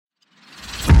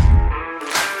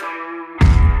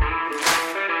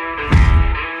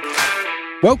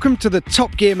Welcome to the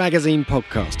Top Gear Magazine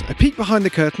podcast, a peek behind the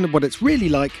curtain of what it's really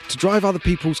like to drive other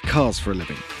people's cars for a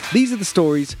living. These are the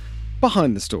stories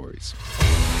behind the stories.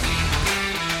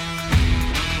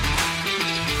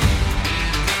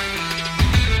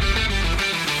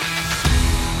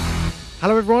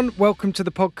 Hello everyone, welcome to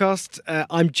the podcast.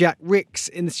 I'm Jack Ricks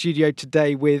in the studio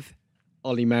today with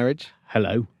Ollie Marriage.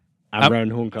 Hello. And Rowan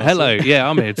Horncastle. Hello, yeah,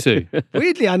 I'm here too.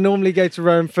 Weirdly, I normally go to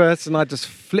Rowan first and I just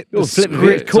flip the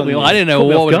script. I didn't know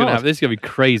what was going to happen. This is going to be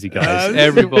crazy, guys.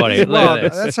 Everybody, look at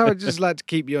this. That's how I just like to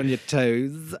keep you on your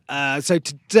toes. So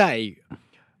today,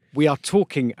 we are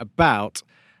talking about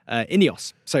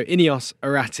Ineos. So Ineos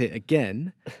are at it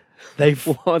again.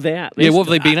 What are they at? Yeah, what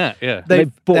have they been at? Yeah,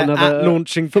 They've bought another at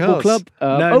launching football cars. club.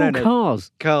 No.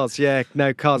 Cars. Cars.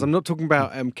 I'm not talking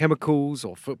about chemicals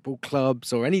or football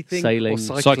clubs or anything. Sailing, or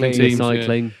cycling teams,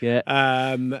 cycling. Yeah.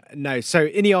 No. So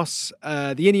Ineos,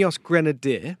 the Ineos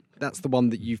Grenadier. That's the one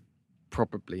that you've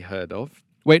probably heard of.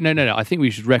 Wait, no. I think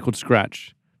we should record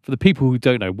scratch. For the people who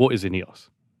don't know, what is Ineos?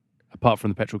 Apart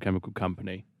from the petrochemical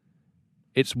company,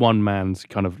 it's one man's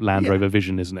kind of Land Rover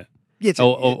vision, isn't it? Yeah,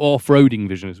 or off-roading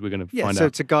vision, as we're going to find out. So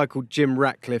it's a guy called Jim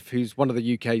Ratcliffe, who's one of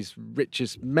the UK's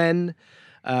richest men.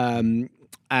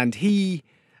 And he,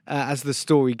 as the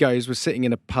story goes, was sitting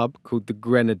in a pub called the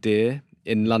Grenadier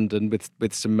in London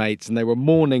with some mates, and they were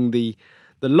mourning the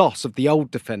loss of the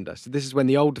old Defender. So this is when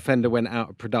the old Defender went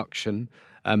out of production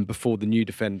before the new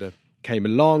Defender came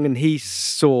along, and he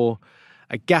saw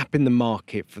a gap in the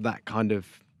market for that kind of,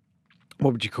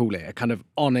 what would you call it? A kind of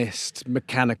honest,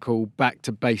 mechanical, back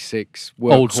to basics,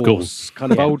 old school,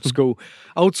 kind of old school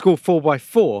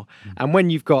 4x4. And when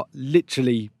you've got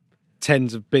literally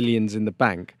tens of billions in the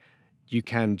bank, you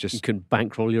can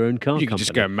bankroll your own car company. You can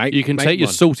just go and make. You can take your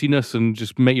saltiness and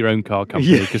just make your own car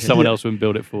company because someone else wouldn't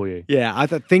build it for you. Yeah, I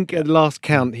think at last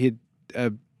count he'd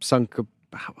sunk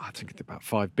about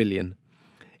 5 billion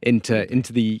into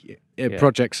the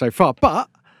project so far, but.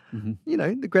 Mm-hmm. You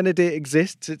know, the Grenadier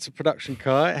exists. It's a production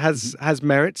car. It has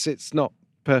merits. It's not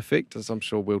perfect, as I'm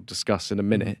sure we'll discuss in a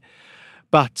minute.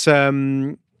 But,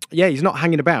 he's not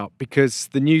hanging about because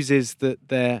the news is that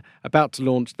they're about to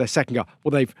launch their second car.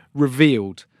 Well, they've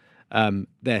revealed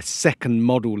their second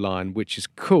model line, which is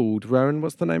called, Rowan,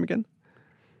 what's the name again?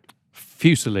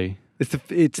 Fusilier. It's the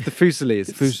Fusilier.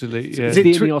 Fusilier, yeah. Is it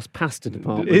the Ineos pasta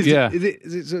department? Is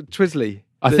it Twizzly?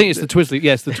 I think it's the Twizzly.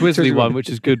 Yes, the Twizzly one, which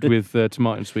is good with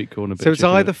tomato and sweet corn. So it's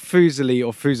either Fusilier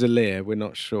or Fusilier. We're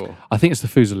not sure. I think it's the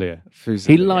Fusilier.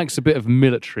 He likes a bit of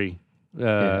military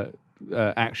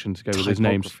action to go with his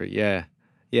names.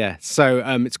 Yeah. So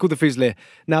it's called the Fusilier.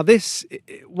 Now this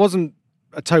it wasn't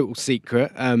a total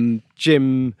secret.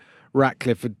 Jim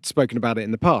Ratcliffe had spoken about it in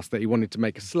the past that he wanted to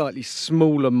make a slightly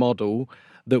smaller model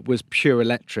that was pure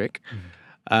electric.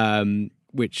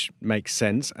 Which makes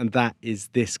sense, and that is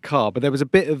this car. But there was a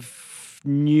bit of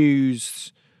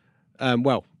news.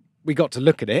 We got to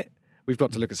look at it. We've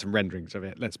got to look at some renderings of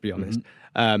it, let's be honest.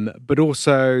 But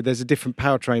also, there's a different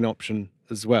powertrain option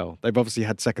as well. They've obviously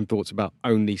had second thoughts about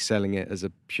only selling it as a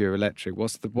pure electric.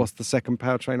 What's the second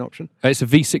powertrain option? It's a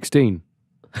V16.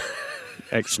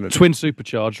 Excellent. Twin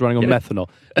supercharged running on methanol.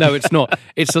 No, it's not.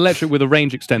 It's electric with a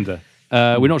range extender.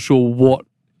 We're not sure what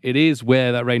it is,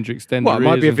 where that range extender is. Well, it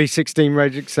might be a V16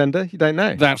 range extender. You don't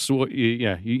know. That's what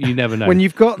you never know. When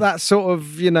you've got that sort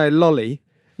of, lolly,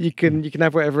 you can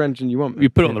have whatever engine you want. You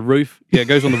put it on the roof. Yeah, it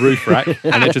goes on the roof rack,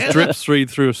 and it just drips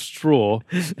through a straw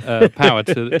power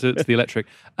to the electric,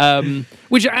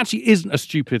 which actually isn't a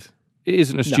stupid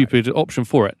option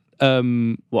for it.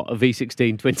 What, a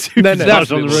V16 twin No,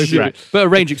 that's on the roof rack. But a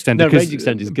range extender. No, range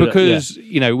extender is good. Because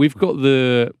we've got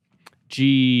the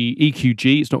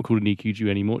EQG. It's not called an EQG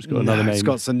anymore. It's got another name. It's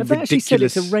got some Have ridiculous. They actually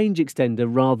said it's a range extender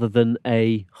rather than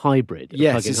a hybrid.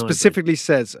 Yes, it specifically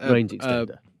says range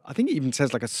extender. I think it even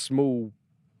says like a small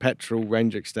petrol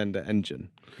range extender engine.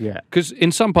 Yeah, because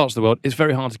in some parts of the world, it's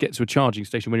very hard to get to a charging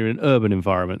station when you're in an urban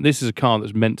environment. This is a car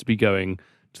that's meant to be going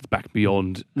to the back and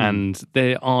beyond, and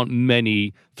there aren't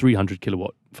many 300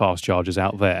 kilowatt fast chargers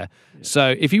out there.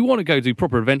 So if you want to go do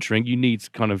proper adventuring, you need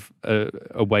kind of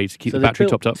a way to keep the battery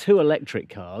topped up. Two electric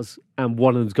cars, and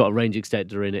one of them's got a range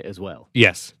extender in it as well.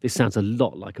 Yes. This sounds a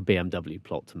lot like a BMW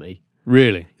plot to me.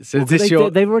 Really? So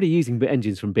they're already using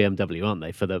engines from BMW, aren't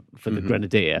they, for the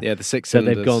Grenadier? Yeah, the 6 So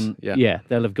cylinders. they've gone. Yeah,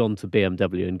 they'll have gone to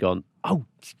BMW and gone, oh,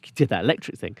 you did that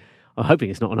electric thing. I'm hoping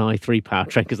it's not an i3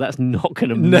 powertrain because that's not going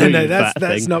to move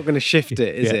that's not going to shift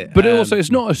it, is it? But also, it's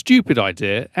not a stupid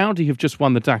idea. Audi have just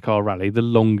won the Dakar Rally, the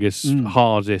longest,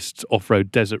 hardest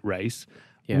off-road desert race.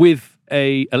 with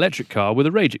a electric car with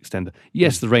a range extender.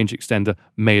 Yes, the range extender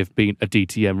may have been a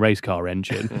DTM race car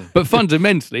engine, but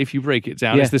fundamentally, if you break it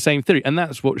down, it's the same theory. And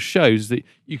that's what shows that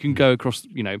you can go across,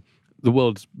 the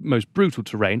world's most brutal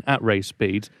terrain at race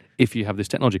speeds if you have this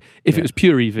technology. If it was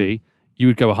pure EV, you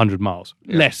would go 100 miles.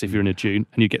 Less if you're in a dune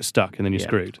and you get stuck and then you're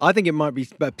screwed. I think it might be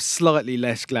slightly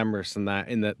less glamorous than that,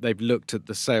 in that they've looked at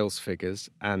the sales figures,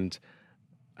 and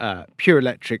pure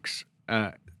electrics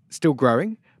still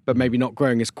growing, but maybe not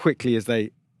growing as quickly as they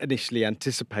initially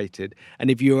anticipated. And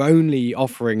if you're only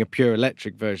offering a pure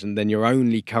electric version, then you're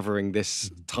only covering this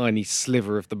tiny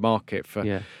sliver of the market for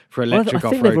electric off-roaders. I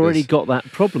think they've already got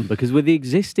that problem, because with the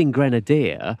existing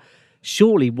Grenadier,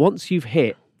 surely once you've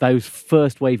hit those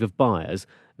first wave of buyers,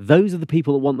 those are the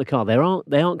people that want the car. They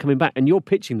aren't coming back, and you're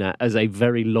pitching that as a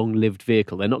very long-lived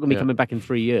vehicle. They're not going to be coming back in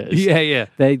 3 years. Yeah.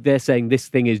 They're saying this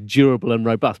thing is durable and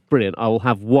robust. Brilliant. I will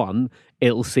have one.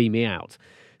 It'll see me out.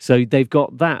 So they've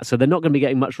got that. So they're not going to be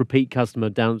getting much repeat customer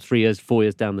down 3 years, 4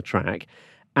 years down the track.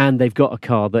 And they've got a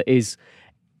car that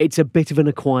it's a bit of an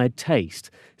acquired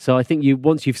taste. So I think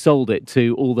once you've sold it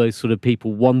to all those sort of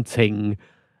people wanting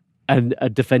a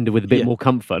Defender with a bit more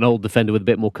comfort, an old Defender with a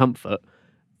bit more comfort,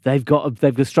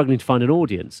 they're struggling to find an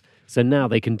audience. So now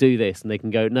they can do this, and they can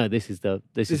go, no, this is the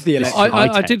electric.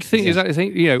 I did think exactly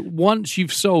the same. Once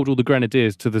you've sold all the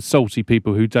Grenadiers to the salty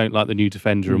people who don't like the new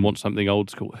Defender and want something old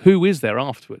school, who is there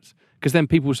afterwards? Because then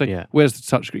people will say, where's the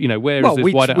touch? Where is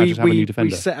this? Why don't I just have a new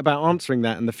Defender? We set about answering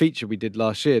that in the feature we did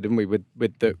last year, didn't we? With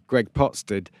that Greg Potts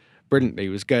did brilliantly,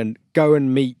 was go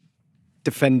and meet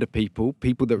Defender people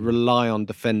that rely on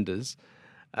Defenders.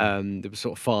 There were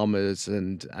sort of farmers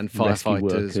and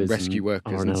firefighters and rescue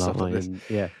workers and stuff like this.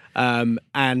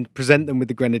 And present them with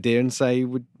the Grenadier and say,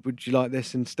 would you like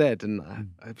this instead? And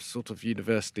I was sort of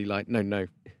universally like, no,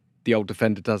 the old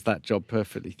Defender does that job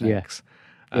perfectly, thanks.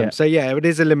 So it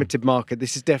is a limited market.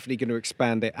 This is definitely going to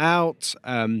expand it out.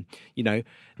 Now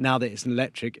that it's an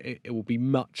electric, it will be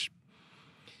much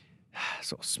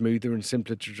sort of smoother and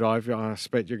simpler to drive. I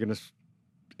expect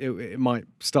it might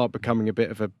start becoming a bit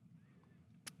of a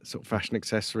sort of fashion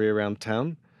accessory around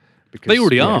town. Because they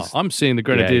already are. I'm seeing the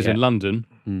Grenadiers in London,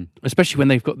 especially when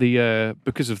they've got the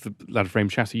because of the ladder frame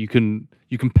chassis. You can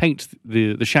paint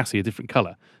the chassis a different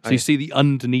colour, so you see the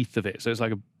underneath of it. So it's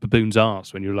like a baboon's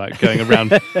arse when you're like going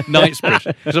around Knightsbridge.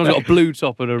 Someone's got a blue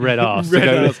top and a red arse to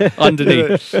go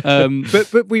underneath.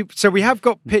 But we have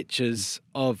got pictures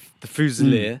of the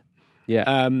Fusilier.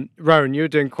 Rowan, you were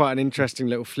doing quite an interesting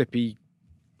little flippy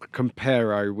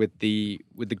comparo with the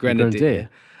Grenadier.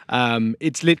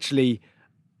 It's literally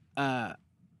a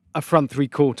front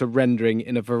three-quarter rendering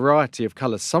in a variety of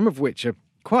colours, some of which are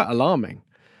quite alarming.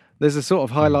 There's a sort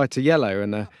of highlighter yellow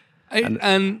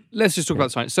and let's just talk about the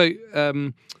science. So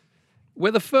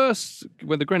where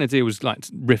the Grenadier was like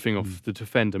riffing off the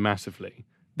Defender massively,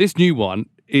 this new one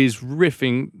is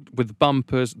riffing with the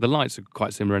bumpers. The lights are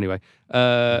quite similar anyway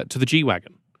to the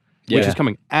G-Wagon, which is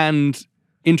coming. And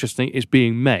interesting, it's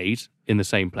being made in the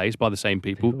same place by the same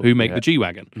people who make the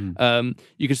G-Wagon.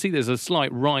 You can see there's a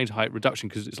slight ride height reduction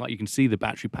because it's like you can see the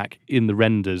battery pack in the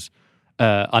renders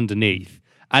underneath.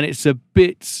 And it's a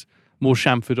bit more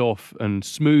chamfered off and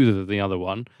smoother than the other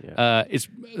one.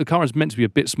 The car is meant to be a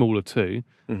bit smaller too.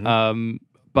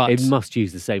 But it must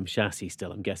use the same chassis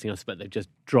still, I'm guessing. I suspect they've just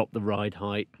dropped the ride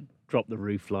height, dropped the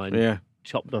roof line,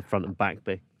 chopped the front and back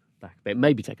bit.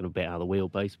 Maybe taken a bit out of the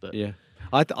wheelbase, but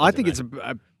I think it's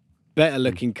a better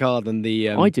looking car than the.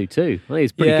 I do too. I think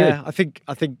it's pretty good.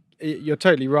 I think you're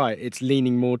totally right. It's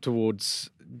leaning more towards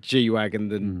G-Wagon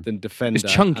than Defender.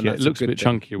 It's chunkier. It looks a bit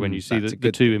chunkier when you see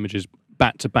the two images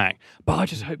back to back. But I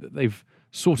just hope that they've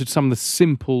sorted some of the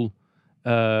simple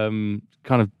kind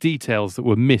of details that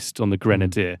were missed on the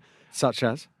Grenadier. Such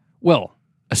as? Well,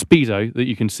 a speedo that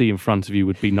you can see in front of you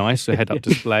would be nice, a head-up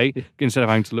display, instead of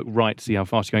having to look right to see how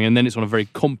fast you're going. And then it's on a very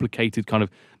complicated kind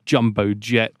of jumbo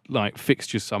jet-like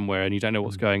fixture somewhere, and you don't know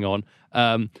what's going on.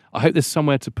 I hope there's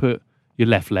somewhere to put your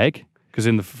left leg, because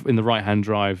in the right-hand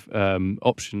drive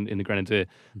option in the Grenadier,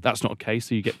 that's not the case,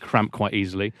 so you get cramped quite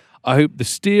easily. I hope the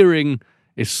steering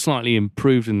is slightly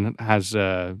improved and has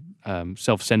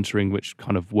self-centering, which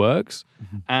kind of works.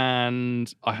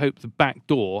 And I hope the back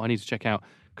door, I need to check out,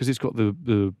 because it's got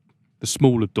the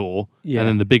smaller door and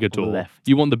then the bigger door. Left.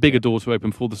 You want the bigger door to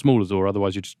open before the smaller door,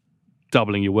 otherwise you're just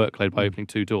doubling your workload by opening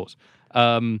two doors.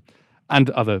 And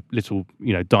other little,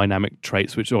 dynamic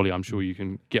traits, which Ollie, I'm sure you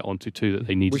can get onto too, that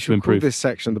they need to improve. We should call this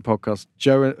section of the podcast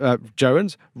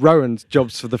Rowan's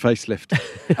jobs for the facelift.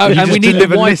 And we need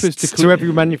the wipers to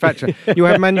every manufacturer. You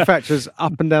have manufacturers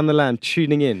up and down the land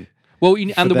tuning in Well, for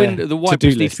and the their wipers to-do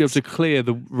need to be able lists. to clear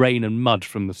the rain and mud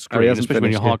from the screen, hasn't especially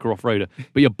when you're a finished, hardcore off-roader.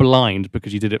 But you're blind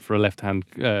because you did it for a left-hand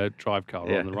drive car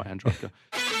Yeah. rather than a right-hand drive car.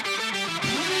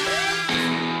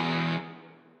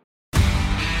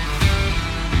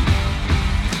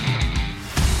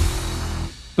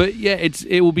 But yeah,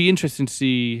 it will be interesting to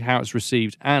see how it's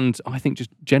received, and I think just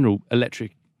general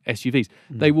electric SUVs.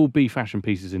 They will be fashion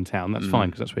pieces in town. That's fine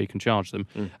because that's where you can charge them.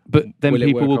 But then Will it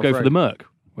people work will go for off-road? the Merc,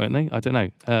 won't they? I don't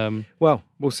know. Well,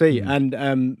 we'll see.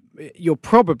 And you're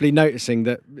probably noticing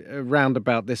that around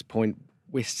about this point,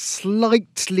 we're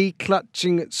slightly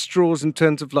clutching at straws in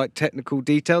terms of like technical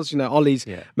details. You know, Ollie's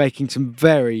making some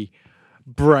very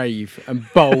brave and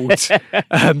bold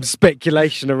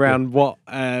speculation around what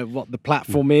the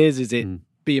platform is. Is it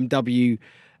BMW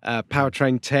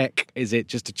powertrain tech? Is it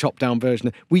just a chopped down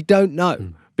version? We don't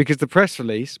know. Because the press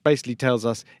release basically tells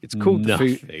us it's called the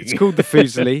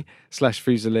Fusilier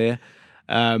 /Fusilier.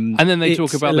 And then they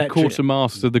talk about the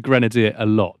quartermaster, the Grenadier a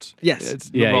lot. Yes.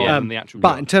 Rather than the actual But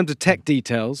car. in terms of tech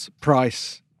details,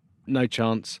 price, no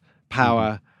chance.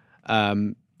 Power,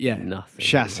 Nothing.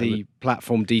 chassis,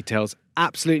 platform details,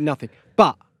 absolutely nothing.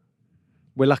 But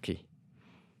we're lucky.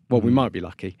 Well, we might be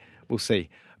lucky. We'll see.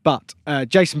 But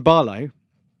Jason Barlow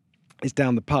is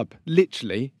down the pub.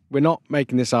 Literally, we're not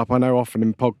making this up. I know often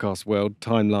in podcast world,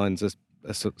 timelines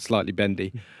are slightly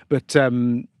bendy. But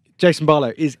Jason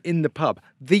Barlow is in the pub,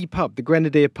 the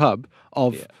Grenadier pub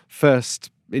of first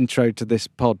intro to this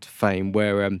pod fame,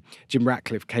 where Jim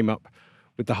Ratcliffe came up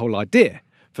with the whole idea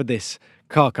for this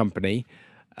car company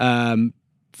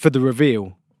for the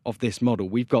reveal of this model.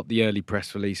 We've got the early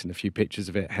press release and a few pictures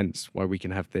of it, hence why we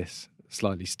can have this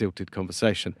slightly stilted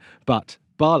conversation. But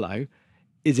Barlow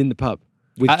is in the pub.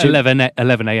 At Jim.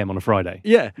 11 a.m. on a Friday.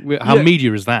 Yeah. How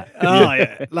media is that? Oh,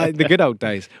 yeah. Like the good old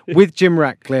days with Jim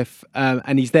Ratcliffe,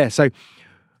 and he's there. So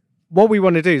what we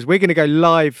want to do is we're going to go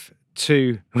live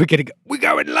we're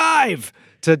going live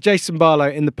to Jason Barlow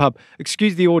in the pub.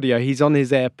 Excuse the audio. He's on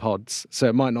his AirPods, so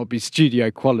it might not be studio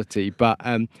quality, but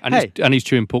And he's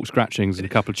chewing pork scratchings and a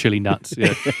couple of chili nuts.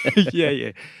 Yeah.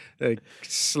 yeah.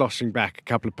 Sloshing back a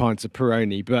couple of pints of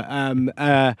Peroni,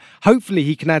 but hopefully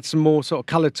he can add some more sort of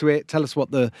colour to it, tell us what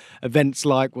the event's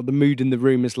like, what the mood in the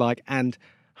room is like, and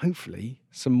hopefully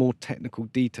some more technical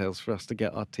details for us to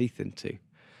get our teeth into.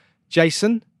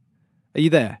 Jason, are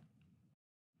you there?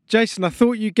 Jason, I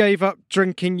thought you gave up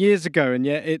drinking years ago, and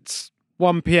yet it's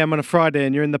 1 p.m. on a Friday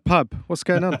and you're in the pub. What's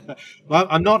going on? Well,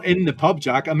 I'm not in the pub,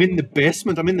 Jack. I'm in the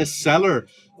basement. I'm in the cellar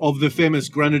of the famous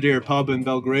Grenadier pub in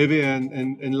Belgravia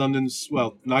in London's,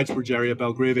 Knightsbridge area,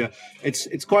 Belgravia.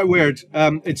 It's quite weird.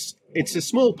 It's a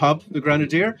small pub, the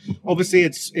Grenadier. Obviously,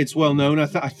 it's well known.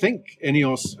 I think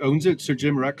Ineos owns it. Sir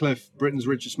Jim Ratcliffe, Britain's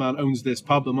richest man, owns this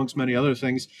pub, amongst many other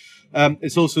things.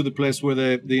 It's also the place where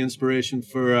the inspiration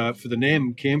for the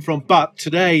name came from. But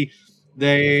today,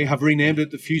 they have renamed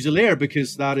it the Fusilier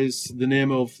because that is the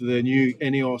name of the new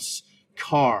Ineos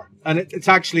car. And it's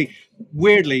actually,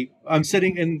 weirdly, I'm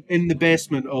sitting in the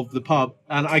basement of the pub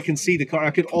and I can see the car.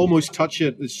 I could almost touch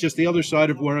it. It's just the other side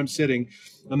of where I'm sitting.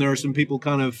 And there are some people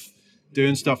kind of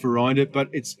doing stuff around it. But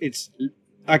it's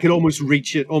I could almost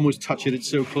reach it, almost touch it. It's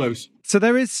so close. So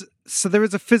there is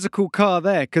a physical car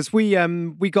there, because we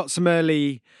got some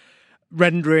early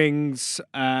renderings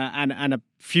and a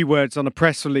few words on a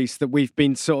press release that we've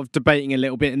been sort of debating a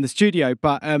little bit in the studio.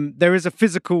 But there is a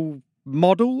physical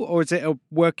model, or is it a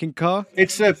working car?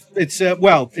 It's a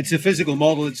physical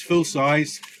model. It's full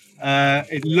size.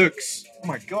 It looks. Oh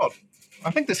my god!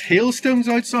 I think there's hailstones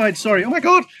outside. Sorry. Oh my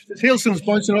god! There's hailstones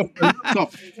bouncing off my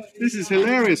laptop. This is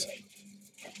hilarious.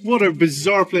 What a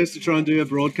bizarre place to try and do a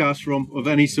broadcast from of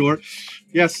any sort.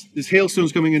 Yes, there's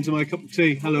hailstones coming into my cup of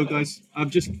tea. Hello, guys.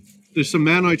 There's some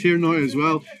men out here now as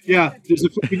well. Yeah.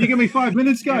 Can you give me 5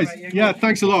 minutes, guys? Yeah.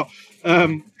 Thanks a lot.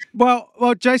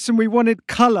 Well, Jason, we wanted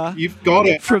colour. You've got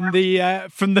it from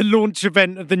the launch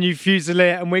event of the new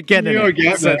Fusilier, and we're getting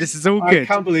it. So this is all good. I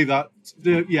can't believe that.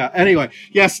 Anyway,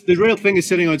 yes, the real thing is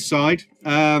sitting outside.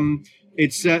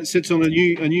 It sits on a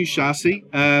new chassis.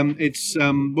 It's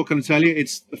what can I tell you?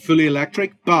 It's fully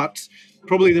electric, but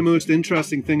probably the most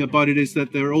interesting thing about it is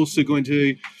that they're also going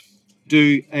to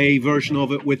do a version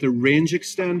of it with a range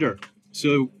extender.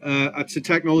 So it's a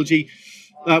technology.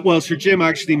 Sir Jim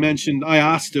actually mentioned, I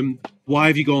asked him, why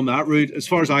have you gone that route? As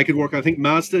far as I could work, I think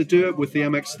Mazda do it with the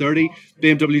MX-30.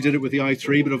 BMW did it with the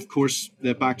i3, but of course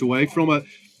they backed away from it.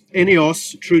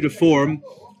 Ineos, true to form,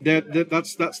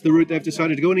 that's the route they've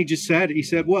decided to go. And he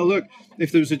said, well, look,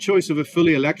 if there was a choice of a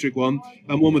fully electric one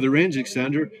and one with a range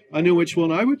extender, I know which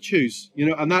one I would choose.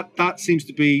 And that seems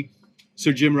to be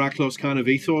Sir Jim Ratcliffe's kind of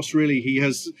ethos, really. He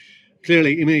has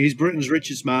clearly, I mean, he's Britain's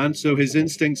richest man, so his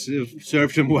instincts have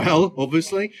served him well,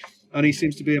 obviously. And he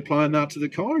seems to be applying that to the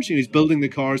cars. He's building the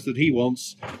cars that he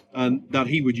wants and that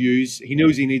he would use. He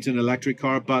knows he needs an electric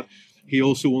car, but he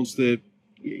also wants a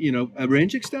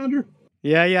range extender.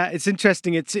 Yeah. It's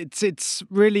interesting. It's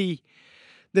really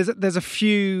there's a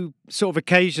few sort of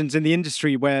occasions in the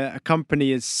industry where a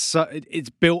company it's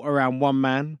built around one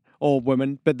man or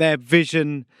woman, but their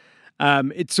vision.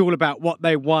 It's all about what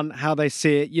they want, how they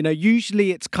see it.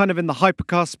 Usually it's kind of in the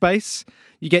hypercar space.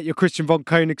 You get your Christian von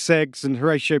Koenigsegg's and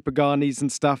Horatio Pagani's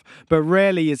and stuff, but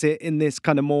rarely is it in this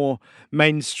kind of more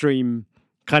mainstream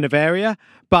kind of area.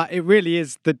 But it really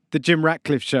is the Jim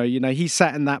Ratcliffe show. He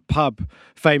sat in that pub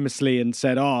famously and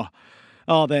said,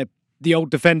 they're the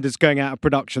old Defender's going out of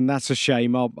production. That's a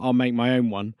shame. I'll make my own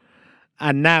one.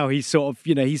 And now he's sort of,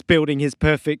 he's building his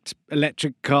perfect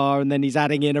electric car, and then he's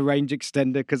adding in a range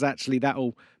extender because actually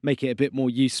that'll make it a bit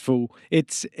more useful.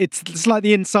 It's like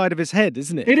the inside of his head,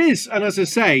 isn't it? It is, and as I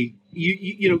say,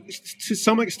 you to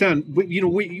some extent,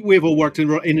 we've all worked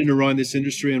in and around this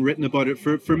industry and written about it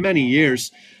for many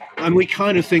years, and we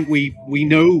kind of think we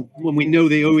know when we know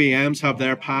the OEMs have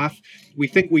their path, we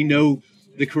think we know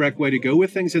the correct way to go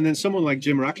with things, and then someone like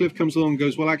Jim Ratcliffe comes along and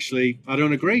goes, well, actually, I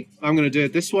don't agree. I'm going to do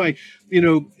it this way.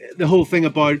 The whole thing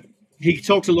about, he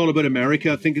talks a lot about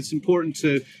America. I think it's important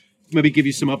to maybe give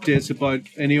you some updates about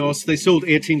Ineos. They sold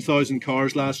 18,000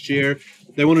 cars last year.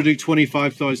 They want to do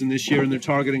 25,000 this year, and they're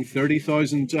targeting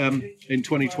 30,000 in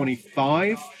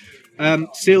 2025.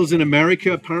 Sales in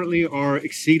America apparently are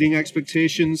exceeding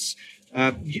expectations.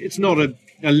 It's not a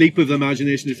leap of the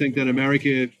imagination to think that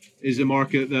America is a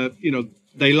market that,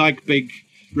 they like big,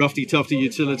 roughy-tufty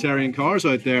utilitarian cars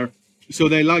out there. So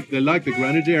they like the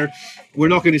Grenadier. We're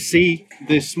not going to see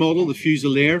this model, the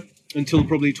Fusilier, until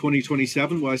probably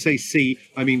 2027. Well, I say see,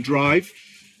 I mean drive.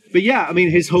 But yeah, I mean,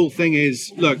 his whole thing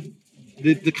is, look,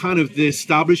 the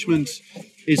establishment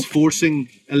is forcing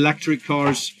electric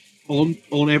cars on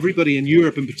everybody in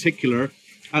Europe in particular.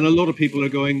 And a lot of people are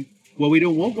going, well, we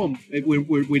don't want one.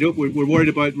 We're worried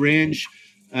about range.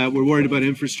 We're worried about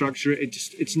infrastructure.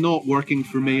 It's not working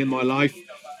for me in my life.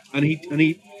 And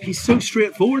he's so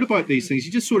straightforward about these things. He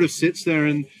just sort of sits there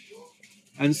and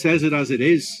says it as it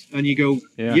is. And you go,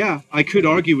 yeah, I could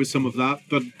argue with some of that,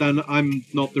 but then I'm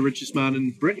not the richest man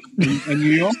in Britain and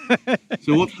New York.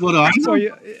 So what I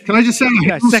can I just say?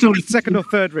 Second or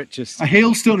third richest. A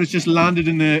hailstone has just landed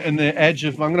in the edge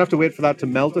of. I'm going to have to wait for that to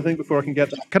melt, I think, before I can get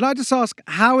that. Can I just ask,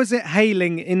 how is it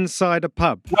hailing inside a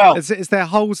pub? Well, is there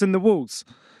holes in the walls?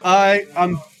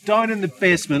 I'm down in the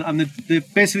basement, and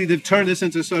basically they've turned this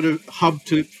into a sort of hub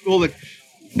to all the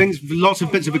things. Lots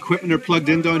of bits of equipment are plugged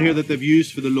in down here that they've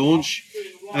used for the launch.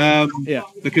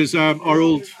 Because our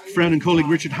old friend and colleague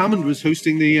Richard Hammond was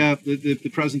hosting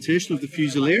the presentation of the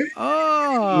Fusilier.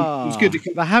 Oh, it was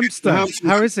good. The hamster.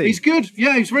 How is he? He's good.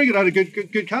 Yeah, he's very good. I had a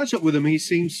good catch up with him. He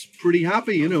seems pretty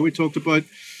happy. We talked about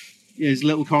his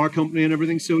little car company and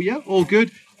everything. So yeah, all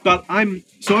good. But I'm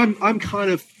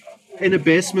kind of in a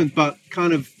basement, but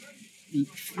kind of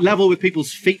level with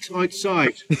people's feet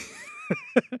outside.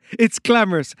 It's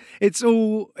glamorous. It's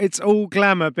all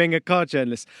glamour being a car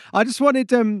journalist. I just wanted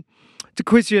to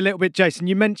quiz you a little bit, Jason.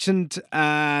 You mentioned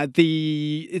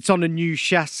it's on a new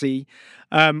chassis.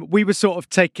 We were sort of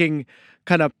taking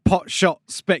kind of pot shot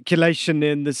speculation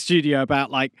in the studio about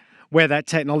like where that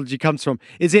technology comes from.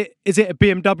 Is it a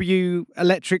BMW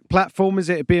electric platform? Is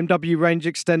it a BMW range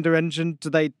extender engine?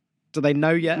 Do they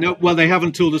know yet? No, well, they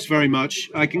haven't told us very much.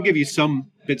 I can give you some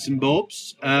bits and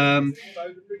bobs.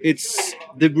 It's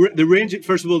the range.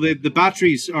 First of all, the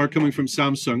batteries are coming from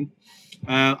Samsung.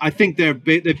 I think they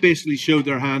basically showed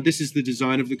their hand. This is the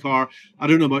design of the car. I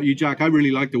don't know about you, Jack. I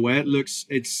really like the way it looks.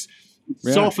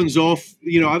 Softens off.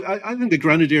 I think the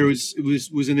Grenadier was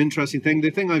an interesting thing.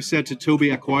 The thing I've said to Toby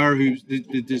Acquire, who's the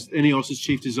Ineos'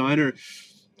 chief designer,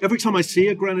 every time I see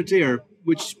a Grenadier,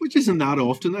 which isn't that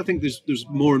often, I think there's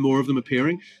more and more of them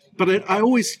appearing. But I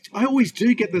always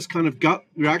do get this kind of gut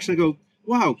reaction. I go,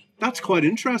 wow, that's quite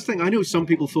interesting. I know some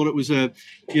people thought it was an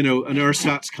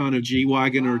ersatz kind of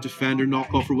G-Wagon or Defender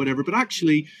knockoff or whatever, but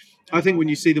actually, I think when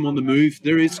you see them on the move,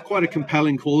 there is quite a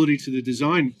compelling quality to the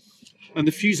design. And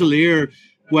the Fusilier,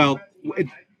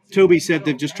 Toby said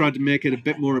they've just tried to make it a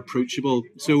bit more approachable.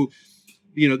 So,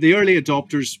 the early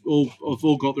adopters have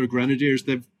all got their Grenadiers.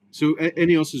 So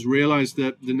Ineos has realised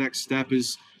that the next step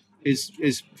is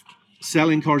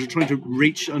selling cars, are trying to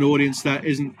reach an audience that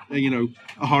isn't a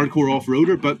hardcore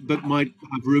off-roader, but might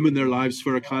have room in their lives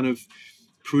for a kind of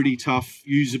pretty tough,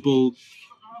 usable,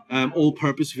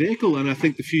 all-purpose vehicle. And I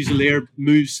think the Fusilier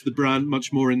moves the brand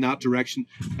much more in that direction,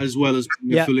 as well as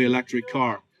being a fully electric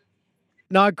car.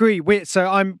 No, I agree. We're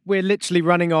literally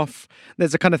running off.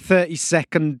 There's a kind of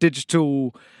 30-second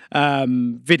digital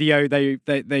video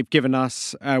they've given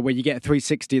us where you get a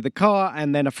 360 of the car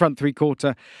and then a front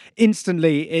three-quarter.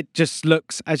 Instantly, it just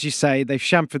looks, as you say, they've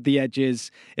chamfered the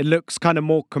edges. It looks kind of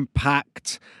more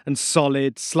compact and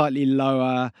solid, slightly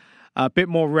lower, a bit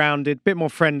more rounded, a bit more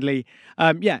friendly.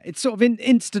 It's sort of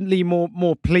instantly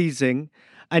more pleasing.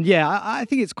 And I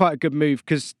think it's quite a good move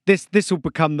because this will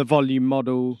become the volume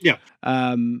model. Yeah.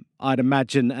 I'd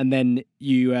imagine, and then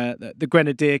the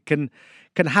Grenadier can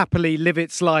happily live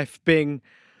its life being,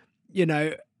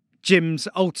 Jim's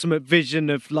ultimate vision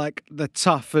of like the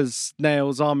tough as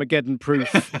nails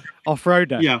Armageddon-proof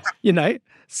off-roader. Yeah.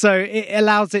 So it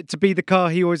allows it to be the car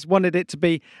he always wanted it to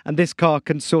be, and this car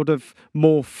can sort of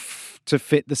morph to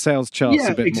fit the sales charts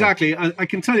a bit exactly. more. I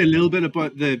can tell you a little bit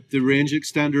about the range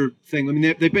extender thing. I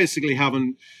mean, they basically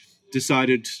haven't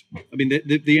decided. I mean,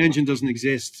 the engine doesn't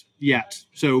exist yet,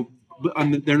 so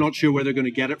and they're not sure where they're going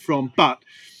to get it from. But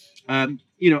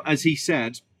as he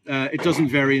said, it doesn't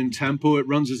vary in tempo. It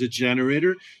runs as a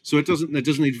generator, so it doesn't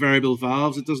need variable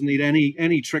valves. It doesn't need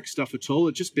any trick stuff at all.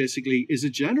 It just basically is a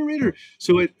generator.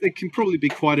 So it can probably be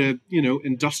quite a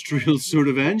industrial sort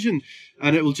of engine,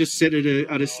 and it will just sit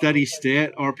at a steady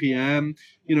state RPM.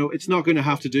 It's not going to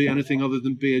have to do anything other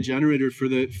than be a generator for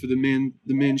the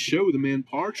main show, the main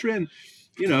powertrain.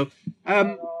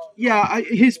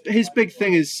 His big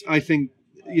thing is, I think,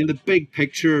 the big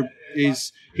picture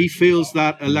is he feels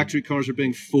that electric cars are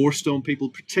being forced on people,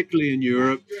 particularly in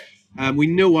Europe. We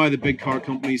know why the big car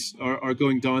companies are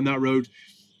going down that road.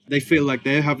 They feel like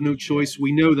they have no choice.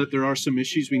 We know that there are some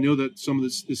issues. We know that some of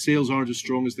the sales aren't as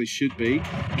strong as they should be.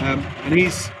 And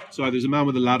there's a man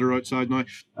with a ladder outside now.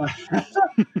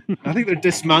 I think they're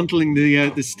dismantling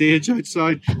the stage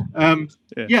outside. And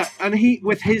he,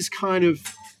 with his kind of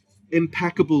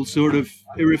impeccable sort of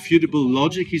irrefutable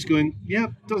logic, he's going, it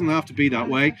doesn't have to be that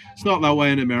way. It's not that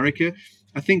way in America.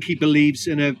 I think he believes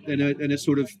in a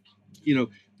sort of,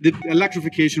 the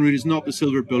electrification route is not the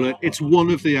silver bullet. It's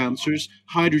one of the answers.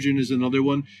 Hydrogen is another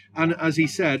one. And as he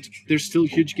said, there's still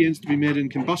huge gains to be made in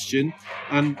combustion.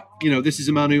 And, this is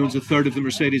a man who owns a third of the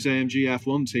Mercedes-AMG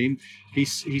F1 team. He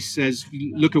says,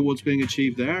 look at what's being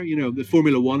achieved there. The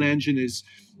Formula One engine is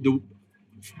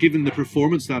given the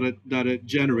performance that it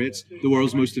generates, the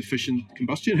world's most efficient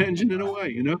combustion engine in a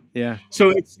way, Yeah.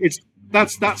 So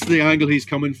that's the angle he's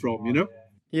coming from,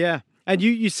 Yeah. And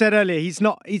you said earlier he's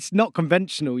not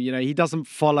conventional, he doesn't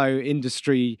follow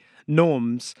industry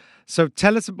norms. So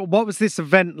tell us, what was this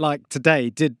event like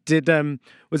today?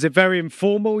 Was it very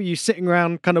informal? You sitting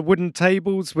around kind of wooden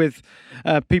tables with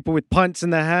people with pints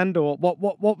in their hand, or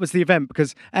what was the event?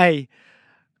 Because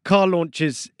car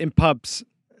launches in pubs,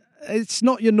 it's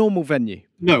not your normal venue.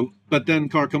 No, but then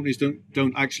car companies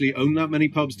don't actually own that many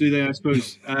pubs, do they? I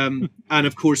suppose. And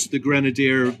of course, the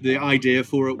Grenadier, the idea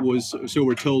for it was, so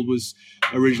we're told, was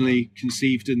originally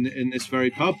conceived in this very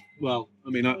pub. Well,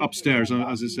 I mean, upstairs,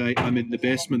 as I say, I'm in the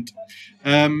basement.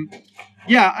 You're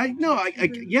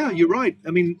right.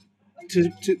 I mean,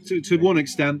 to one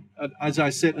extent, as I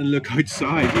sit and look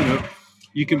outside,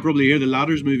 you can probably hear the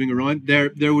ladders moving around.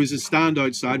 There was a stand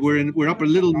outside. We're up a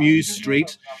little Mews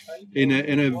Street in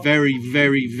a very,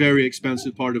 very, very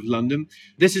expensive part of London.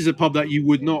 This is a pub that you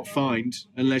would not find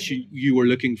unless you were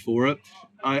looking for it.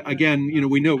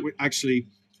 We know actually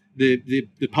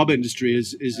the pub industry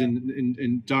is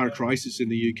in dire crisis in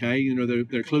the UK.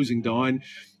 They're closing down.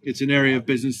 It's an area of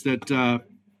business that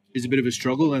is a bit of a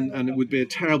struggle, and it would be a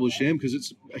terrible shame because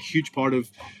it's a huge part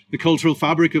of the cultural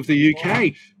fabric of the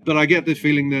UK. But I get the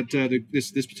feeling that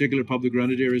this particular pub, the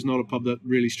Grenadier, is not a pub that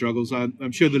really struggles.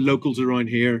 I'm sure the locals around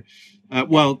here, an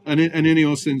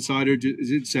Ineos insider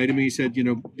did say to me, he said,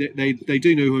 they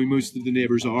do know who most of the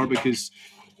neighbours are because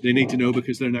they need to know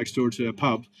because they're next door to a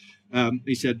pub.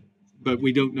 He said, but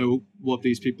we don't know what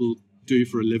these people do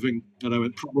for a living, and I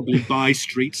would probably buy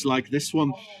streets like this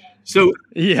one. So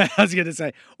I was going to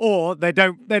say, or they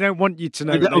don't want you to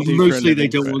know. Mostly, they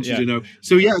don't want you to know.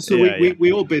 So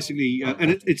we all basically,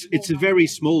 and it's a very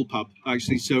small pub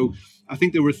actually. So I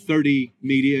think there were 30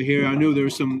 media here. I know there were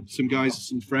some guys,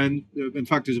 some friend. In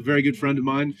fact, there's a very good friend of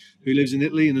mine who lives in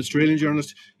Italy, an Australian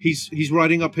journalist. He's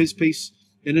writing up his piece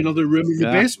in another room in the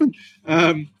basement.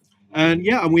 And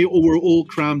we were all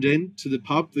crammed in to the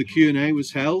pub. The Q&A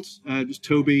was held. It was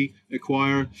Toby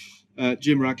Acquire,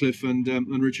 Jim Ratcliffe and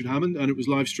Richard Hammond, and it was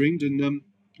live streamed. And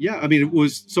it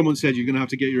was, someone said you're going to have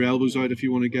to get your elbows out if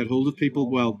you want to get hold of people.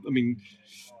 Well, I mean,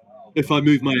 if I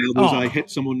move my elbows, I hit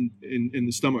someone in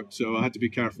the stomach, so I had to be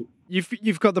careful.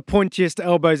 You've got the pointiest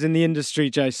elbows in the industry,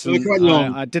 Jason. They're quite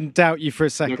long. I didn't doubt you for a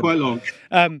second. They're quite long.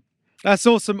 That's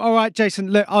awesome. All right, Jason,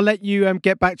 look, I'll let you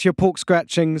get back to your pork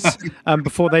scratchings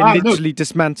before they no. literally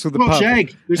dismantle the Scotch pub.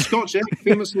 egg. There's Scotch egg,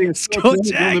 famously a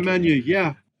Scotch egg on the menu.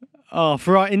 Yeah. Oh,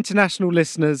 for our international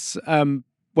listeners,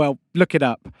 well, look it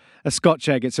up. A Scotch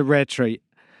egg. It's a rare treat.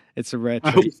 It's a rare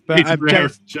I hope treat. it's rare,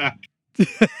 Jack.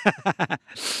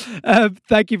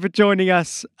 Thank you for joining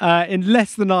us in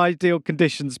less than ideal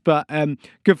conditions, but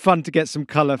good fun to get some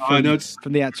colour from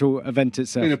the actual event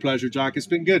itself. It's been a pleasure, Jack. It's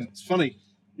been good. It's funny.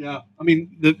 Yeah. I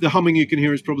mean, the humming you can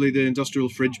hear is probably the industrial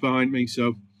fridge behind me.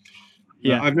 So,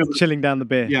 yeah, I've never chilling down the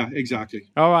beer. Yeah, exactly.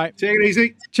 All right. Take it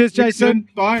easy. Cheers, Jason.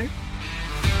 Bye.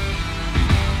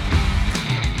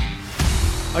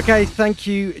 Okay, thank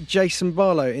you, Jason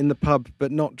Barlow, in the pub,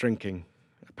 but not drinking,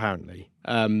 apparently.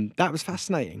 That was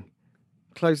fascinating.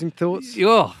 Closing thoughts?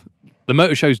 Oh, the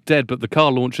motor show's dead, but the car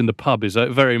launch in the pub is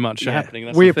very much happening.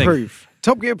 That's we the thing. approve.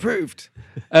 Top Gear approved.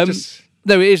 No,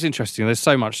 it is interesting. There's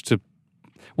so much to...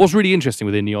 What's really interesting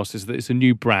with Ineos is that it's a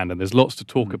new brand and there's lots to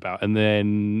talk about. And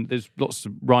then there's lots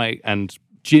to write, and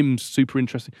Jim's super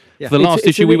interesting. Yeah. For the last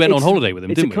issue, we went on holiday with him,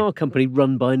 didn't we? It's a car company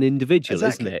run by an individual,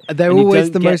 isn't it? They're And you always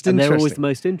don't the most and they're always interesting. the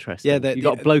most interesting. Yeah, you've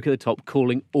got a bloke at the top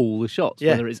calling all the shots,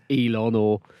 whether it's Elon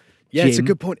or Yeah, Jim. it's a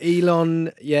good point.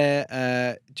 Elon,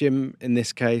 Jim in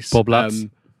this case. Bob Lutz.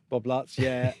 Bob Lutz,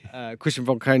 Christian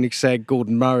von Koenigsegg,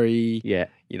 Gordon Murray. Yeah.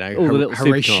 You know, all the little supercar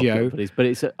Horatio. companies. But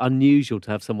it's unusual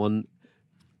to have someone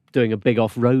doing a big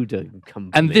off-roading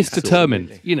company. And this sort of.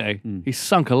 determined, he's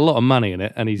sunk a lot of money in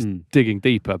it and he's digging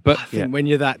deeper. But I think when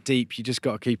you're that deep, you just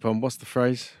got to keep on. What's the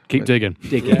phrase? keep digging.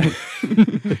 Yeah.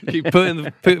 keep putting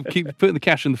the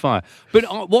cash in the fire. But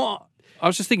what I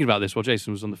was just thinking about this while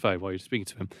Jason was on the phone, while you were speaking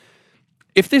to him.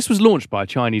 If this was launched by a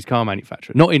Chinese car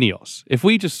manufacturer, not Ineos, if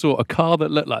we just saw a car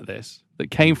that looked like this, that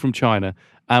came from China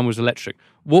and was electric,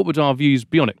 what would our views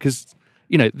be on it? Because,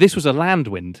 this was a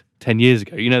Landwind 10 years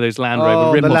ago. Those Land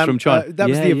Rover Rimos from China. That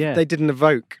was they did an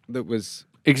Evoque that was...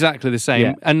 Exactly the same.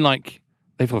 Yeah. And,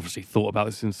 they've obviously thought about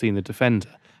this and seen the Defender.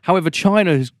 However,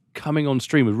 China is coming on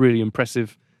stream with really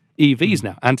impressive EVs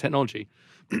now and technology.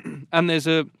 And there's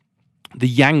the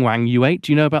Yangwang U8.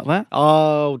 Do you know about that?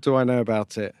 Oh, do I know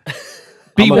about it?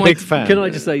 I'm a big fan. Can I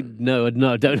just say no, I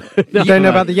don't know. You don't know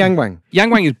about the Yangwang?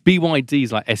 Yangwang is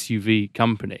BYD's SUV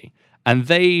company, and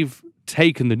they've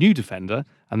taken the new Defender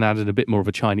and added a bit more of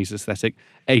a Chinese aesthetic,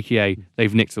 aka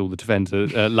they've nicked all the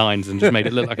Defender lines and just made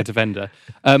it look like a Defender.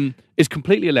 It's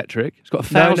completely electric. It's got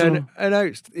 1,000...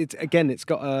 No.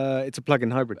 It's a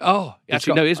plug-in hybrid. Oh,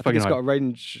 actually, no, it is plug-in hybrid. It's got a hybrid.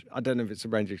 range. I don't know if it's a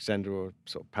range extender or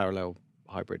sort of parallel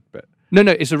hybrid, but No,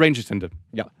 it's a range extender.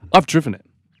 yeah. I've driven it.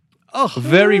 Oh,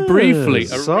 Very briefly.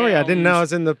 sorry, I didn't know I around-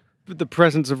 was in the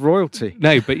presence of royalty.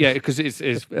 No, but yeah, because it's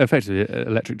effectively an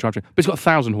electric drivetrain. But it's got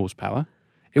 1,000 horsepower.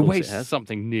 It weighs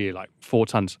something near 4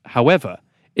 tons. However,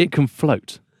 it can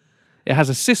float. It has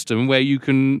a system where you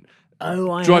can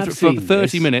drive it for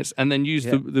 30 minutes and then use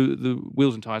the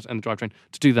wheels and tyres and the drivetrain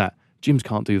to do that. Gyms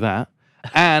can't do that.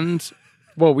 And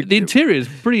Well, the interior is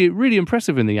really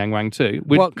impressive in the Yangwang too.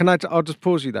 I'll just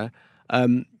pause you there.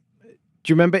 Do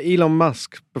you remember Elon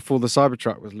Musk, before the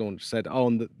Cybertruck was launched, said,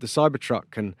 the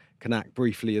Cybertruck can act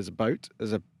briefly as a boat,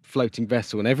 as a floating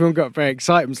vessel, and everyone got very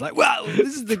excited and was like, wow,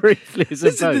 this is the Briefly as a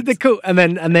this is boat. the cool. And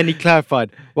then he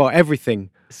clarified, well, everything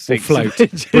will float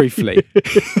briefly.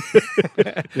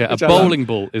 a bowling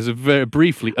ball is very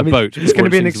briefly a boat. It's going to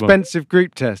be an before it sinks the water. expensive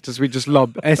group test as we just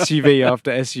lob SUV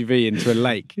after SUV into a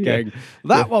lake, going,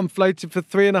 that one floated for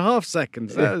 3.5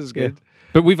 seconds. That was good.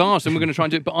 But we've asked and we're going to try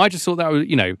and do it. But I just thought that was,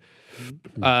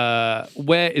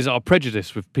 where is our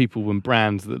prejudice with people and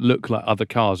brands that look like other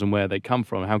cars and where they come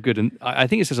from, how good. And I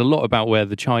think it says a lot about where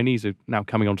the Chinese are now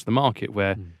coming onto the market,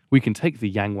 where we can take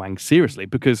the Yangwang seriously,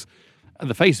 because at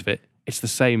the face of it, it's the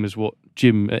same as what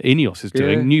Jim at Ineos is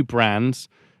doing. Yeah. New brands,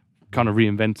 kind of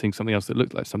reinventing something else that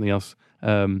looked like something else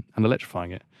and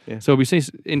electrifying it. Yeah. So we see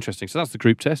it's interesting. So that's the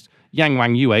group test.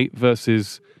 Yangwang U8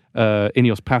 versus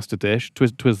Ineos pasta dish,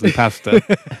 Twizzly pasta,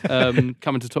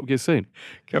 coming to Top Gear soon.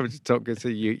 Coming to Top Gear, so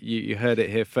you heard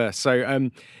it here first. So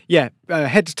head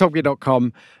to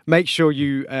topgear.com. Make sure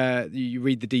you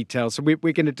read the details. So we're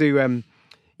going to do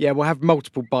we'll have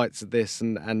multiple bites of this,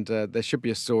 and there should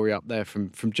be a story up there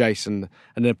from Jason,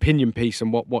 an opinion piece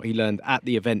on what he learned at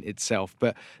the event itself.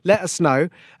 But let us know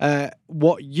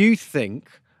what you think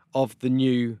of the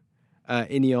new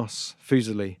Ineos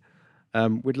Fusilier.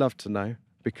 We'd love to know,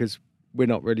 because we're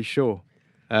not really sure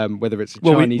whether it's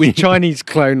a Chinese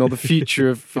clone or the future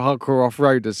of hardcore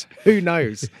off-roaders. Who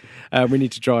knows? We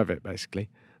need to drive it, basically.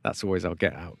 That's always our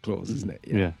get-out clause, isn't it?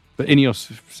 Yeah. But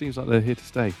Ineos seems like they're here to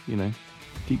stay,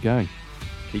 Keep going.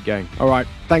 Keep going. All right.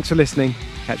 Thanks for listening.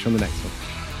 Catch you on the next one.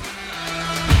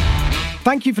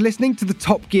 Thank you for listening to the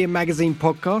Top Gear Magazine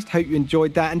podcast. Hope you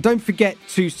enjoyed that. And don't forget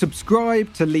to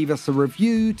subscribe, to leave us a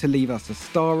review, to leave us a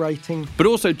star rating. But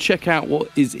also check out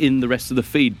what is in the rest of the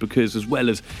feed, because as well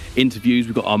as interviews,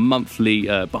 we've got our monthly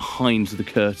behind the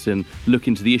curtain look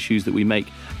into the issues that we make.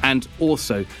 And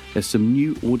also there's some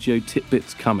new audio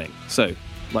tidbits coming. So,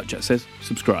 like Jet says,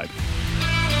 subscribe.